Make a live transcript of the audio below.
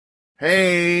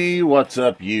Hey, what's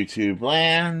up, YouTube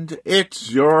land? It's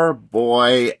your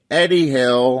boy, YouTube land. It's your boy, Eddie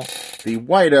Hill, the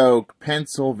White Oak,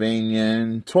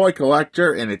 Pennsylvanian toy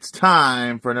collector, and it's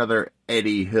time for another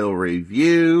Eddie Hill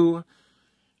review.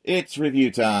 It's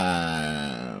review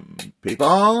time,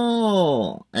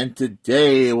 people! And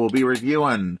today we'll be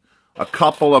reviewing a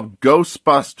couple of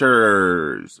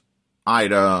Ghostbusters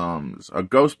items. A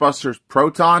Ghostbusters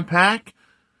Proton pack,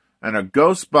 and a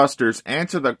Ghostbusters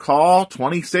Answer the Call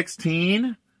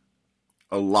 2016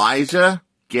 Elijah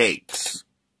Gates.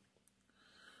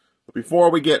 But before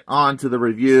we get on to the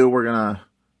review, we're going to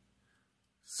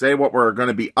say what we're going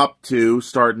to be up to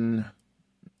starting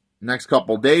next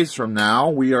couple days from now.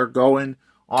 We are going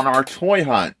on our toy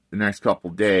hunt the next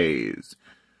couple days.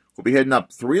 We'll be hitting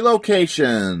up 3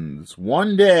 locations,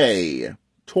 1 day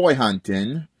toy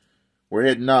hunting. We're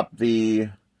hitting up the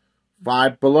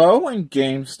Five Below and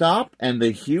GameStop and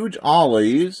the Huge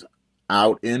Ollies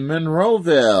out in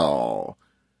Monroeville.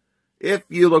 If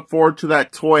you look forward to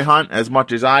that toy hunt as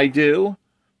much as I do,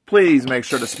 please make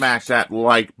sure to smash that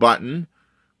like button.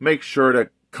 Make sure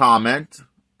to comment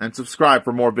and subscribe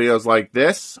for more videos like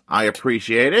this. I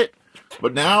appreciate it.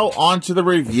 But now on to the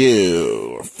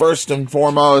review. First and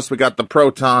foremost, we got the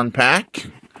Proton pack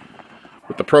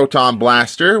with the Proton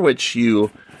blaster, which you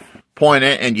point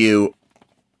it and you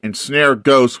ensnare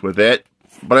ghosts with it,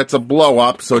 but it's a blow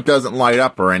up, so it doesn't light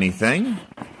up or anything.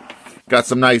 Got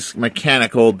some nice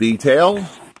mechanical detail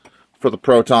for the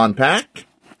Proton pack.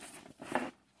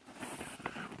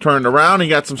 Turned around, you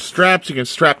got some straps. You can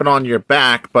strap it on your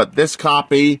back, but this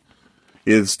copy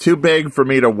is too big for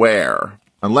me to wear,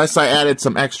 unless I added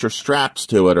some extra straps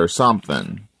to it or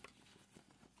something.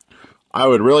 I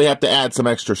would really have to add some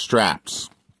extra straps,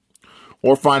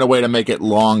 or find a way to make it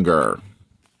longer.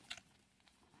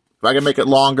 If I can make it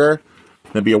longer,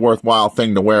 it'd be a worthwhile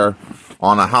thing to wear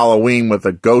on a Halloween with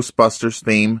a Ghostbusters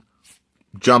theme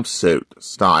jumpsuit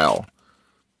style.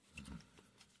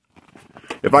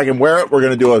 If I can wear it, we're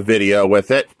going to do a video with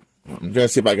it. I'm going to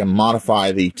see if I can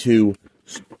modify the 2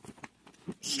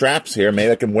 straps here.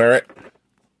 Maybe I can wear it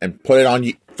and put it on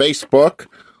Facebook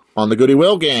on the Goody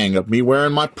Will Gang of me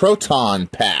wearing my Proton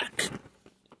pack.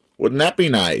 Wouldn't that be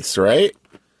nice, right?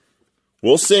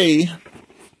 We'll see.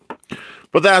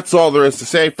 But that's all there is to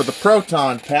say for the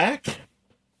Proton pack.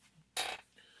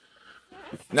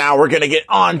 Now we're going to get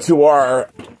on to our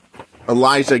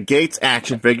Elijah Gates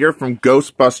action figure from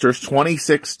Ghostbusters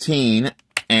 2016,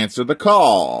 Answer the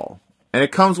Call. And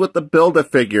it comes with the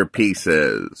Build-A-Figure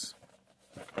pieces.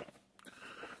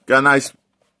 Got a nice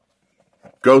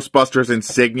Ghostbusters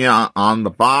insignia on the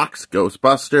box.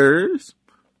 Ghostbusters.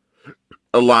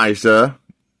 Elijah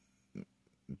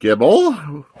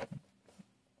Gibble.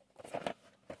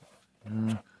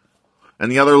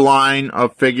 And the other line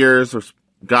of figures,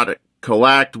 got to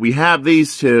collect. We have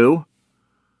these 2,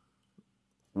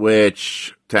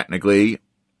 which technically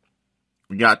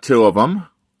we got 2 of them.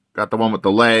 Got the one with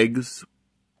the legs.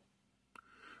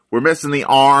 We're missing the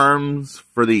arms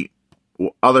for the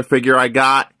other figure I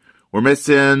got. We're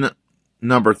missing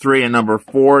number 3 and number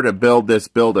 4 to build this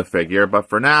Build-A-Figure. But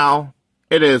for now,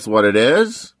 it is what it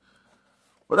is.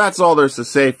 Well, that's all there's to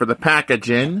say for the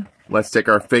packaging. Let's take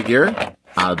our figure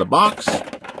out of the box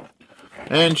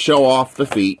and show off the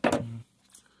feet.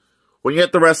 When you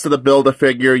get the rest of the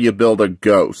Build-A-Figure, you build a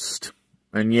ghost.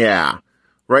 And yeah,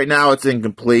 right now it's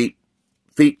incomplete.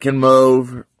 Feet can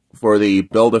move for the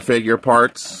Build-A-Figure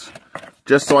parts.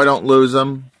 Just so I don't lose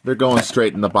them, they're going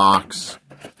straight in the box.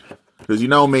 Because you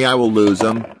know me, I will lose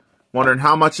them. Wondering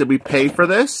how much did we pay for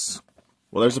this?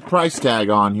 Well, there's a price tag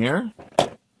on here.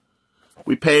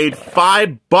 We paid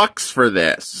 $5 for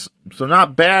this. So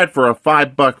not bad for a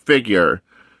 $5 figure.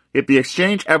 If the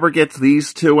exchange ever gets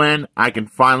these 2 in, I can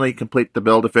finally complete the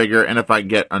Build-A-Figure. And if I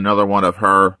get another one of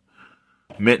her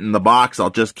mint in the box,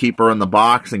 I'll just keep her in the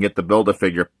box and get the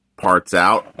Build-A-Figure parts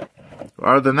out.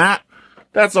 Other than that,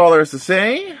 that's all there is to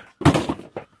say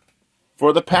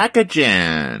for the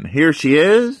packaging. Here she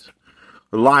is.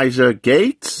 Elijah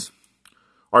Gates.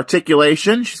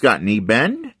 Articulation. She's got knee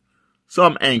bend.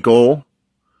 Some ankle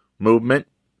movement,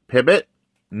 pivot,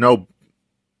 no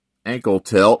ankle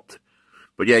tilt,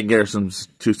 but yeah, you can get her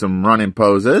to some running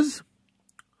poses.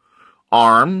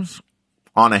 Arms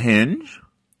on a hinge,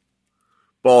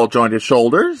 ball jointed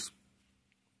shoulders.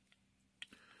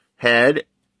 Head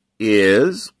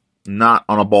is not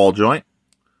on a ball joint,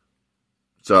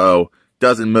 so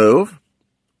doesn't move.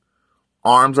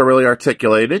 Arms are really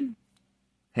articulated.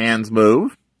 Hands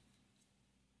move.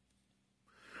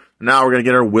 Now we're going to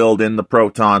get her willed in the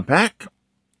Proton pack.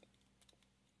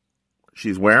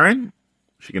 She's wearing.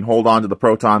 She can hold on to the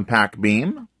Proton pack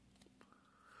beam.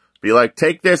 Be like,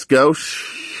 take this, Ghost.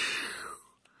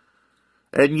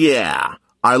 And yeah,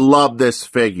 I love this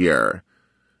figure.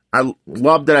 I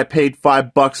love that I paid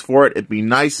 $5 for it. It'd be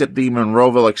nice if the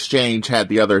Memorabilia exchange had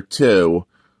the other two,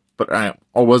 but I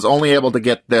was only able to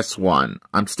get this one.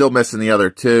 I'm still missing the other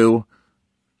two.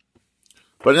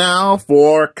 But now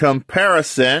for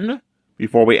comparison,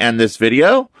 before we end this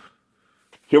video,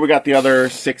 here we got the other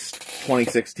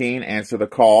 2016 Answer the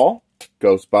Call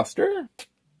Ghostbuster.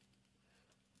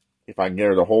 If I can get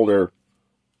her to hold her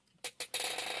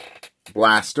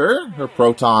blaster, her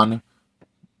Proton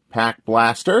pack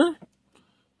blaster.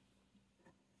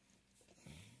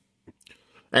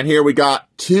 And here we got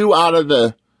 2 out of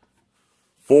the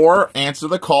 4 Answer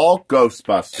the Call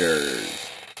Ghostbusters.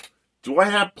 Do I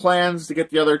have plans to get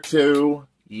the other 2?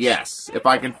 Yes, if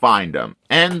I can find them.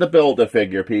 And the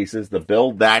Build-A-Figure pieces to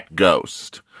build that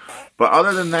ghost. But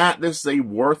other than that, this is a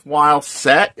worthwhile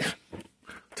set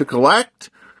to collect.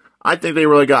 I think they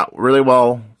really got really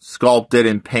well sculpted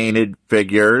and painted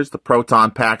figures. The Proton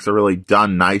packs are really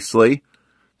done nicely.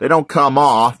 They don't come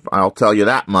off, I'll tell you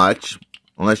that much,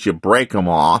 unless you break them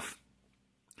off.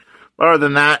 Other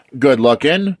than that, good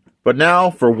looking. But now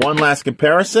for one last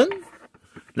comparison,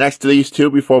 next to these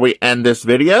 2 before we end this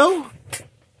video,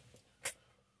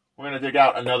 we're going to dig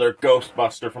out another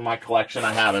Ghostbuster from my collection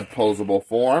I have in posable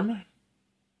form.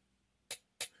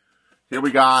 Here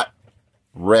we got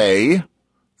Ray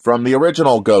from the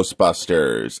original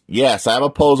Ghostbusters. Yes, I have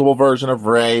a posable version of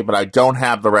Ray, but I don't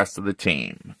have the rest of the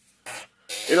team.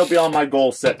 It'll be on my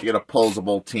goal set to get a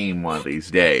posable team one of these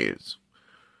days.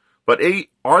 But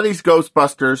are these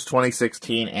Ghostbusters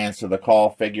 2016 Answer the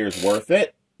Call figures worth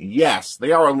it? Yes,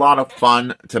 they are a lot of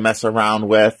fun to mess around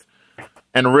with,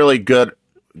 and really good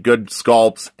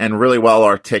sculpts, and really well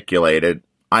articulated.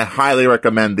 I highly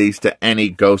recommend these to any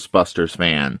Ghostbusters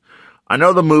fan. I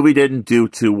know the movie didn't do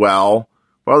too well,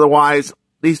 but otherwise,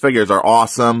 these figures are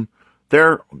awesome.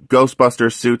 Their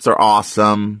Ghostbusters suits are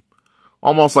awesome.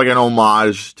 Almost like an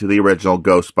homage to the original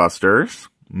Ghostbusters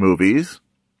movies.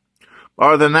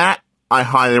 Other than that, I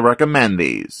highly recommend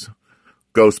these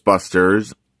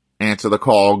Ghostbusters Answer the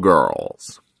Call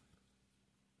girls.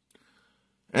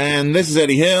 And this is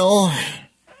Eddie Hill.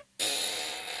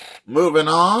 Moving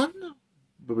on.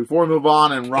 But before we move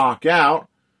on and rock out,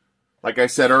 like I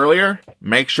said earlier,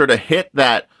 make sure to hit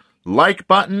that like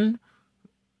button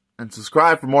and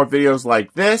subscribe for more videos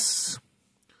like this.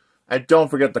 And don't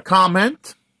forget to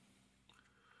comment.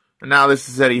 And now this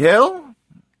is Eddie Hill.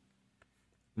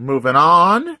 Moving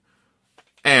on.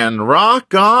 And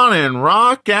rock on and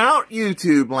rock out,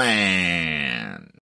 YouTube land.